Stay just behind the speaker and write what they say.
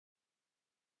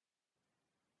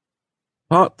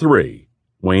Part 3.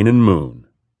 Waning Moon.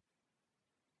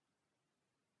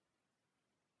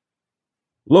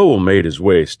 Lowell made his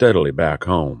way steadily back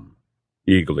home,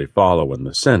 eagerly following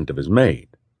the scent of his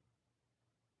mate.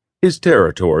 His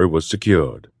territory was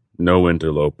secured. No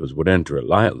interlopers would enter it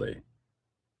lightly.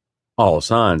 All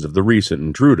signs of the recent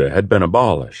intruder had been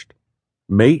abolished.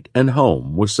 Mate and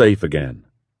home was safe again.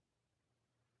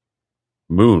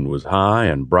 Moon was high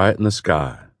and bright in the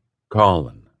sky,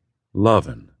 calling,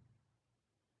 loving.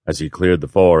 As he cleared the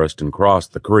forest and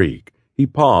crossed the creek, he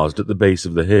paused at the base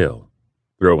of the hill.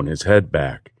 Throwing his head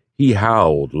back, he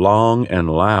howled long and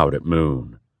loud at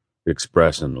Moon,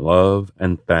 expressing love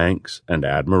and thanks and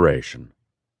admiration.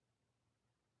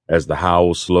 As the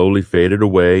howl slowly faded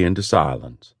away into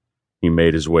silence, he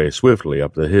made his way swiftly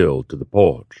up the hill to the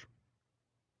porch.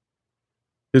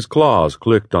 His claws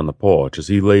clicked on the porch as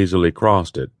he lazily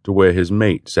crossed it to where his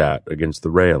mate sat against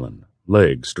the railing,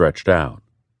 legs stretched out.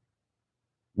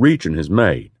 Reaching his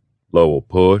mate, Lowell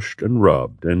pushed and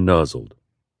rubbed and nuzzled.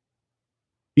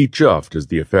 He chuffed as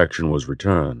the affection was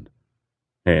returned,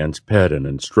 hands petting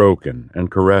and stroking and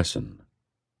caressing.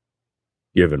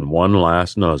 Given one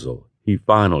last nuzzle, he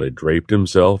finally draped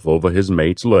himself over his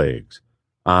mate's legs,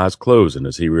 eyes closing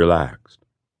as he relaxed.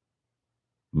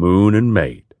 Moon and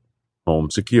mate, home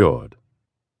secured.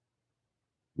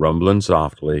 Rumbling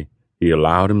softly, he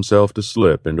allowed himself to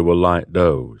slip into a light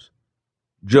doze,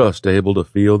 just able to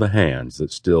feel the hands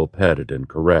that still petted and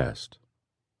caressed.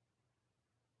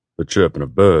 The chirping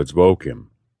of birds woke him,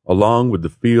 along with the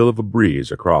feel of a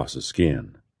breeze across his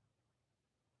skin.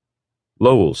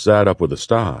 Lowell sat up with a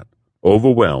start,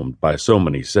 overwhelmed by so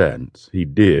many scents he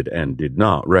did and did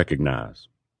not recognize.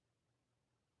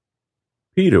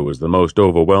 Peter was the most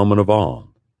overwhelming of all.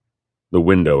 The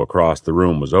window across the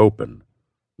room was open,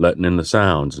 letting in the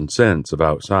sounds and scents of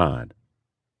outside.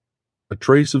 A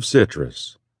trace of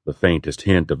citrus, the faintest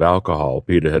hint of alcohol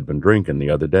Peter had been drinking the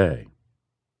other day.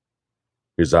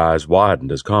 His eyes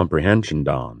widened as comprehension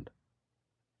dawned.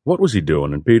 What was he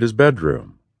doing in Peter's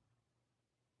bedroom?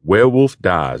 Werewolf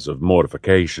dies of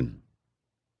mortification.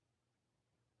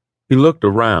 He looked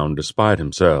around despite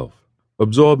himself,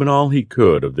 absorbing all he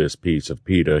could of this piece of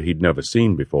Peter he'd never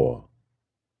seen before.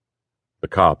 The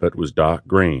carpet was dark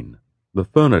green, the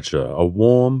furniture a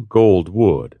warm gold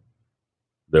wood.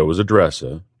 There was a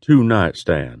dresser, 2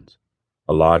 nightstands,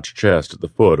 a large chest at the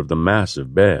foot of the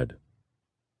massive bed.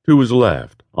 To his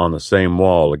left, on the same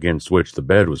wall against which the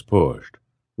bed was pushed,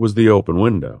 was the open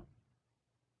window.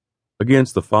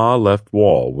 Against the far left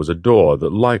wall was a door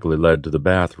that likely led to the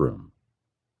bathroom.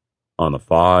 On the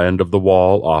far end of the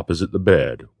wall opposite the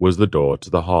bed was the door to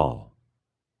the hall.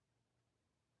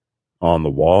 On the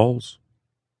walls,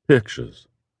 pictures.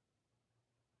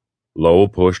 Lowell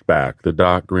pushed back the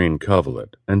dark green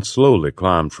coverlet and slowly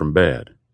climbed from bed.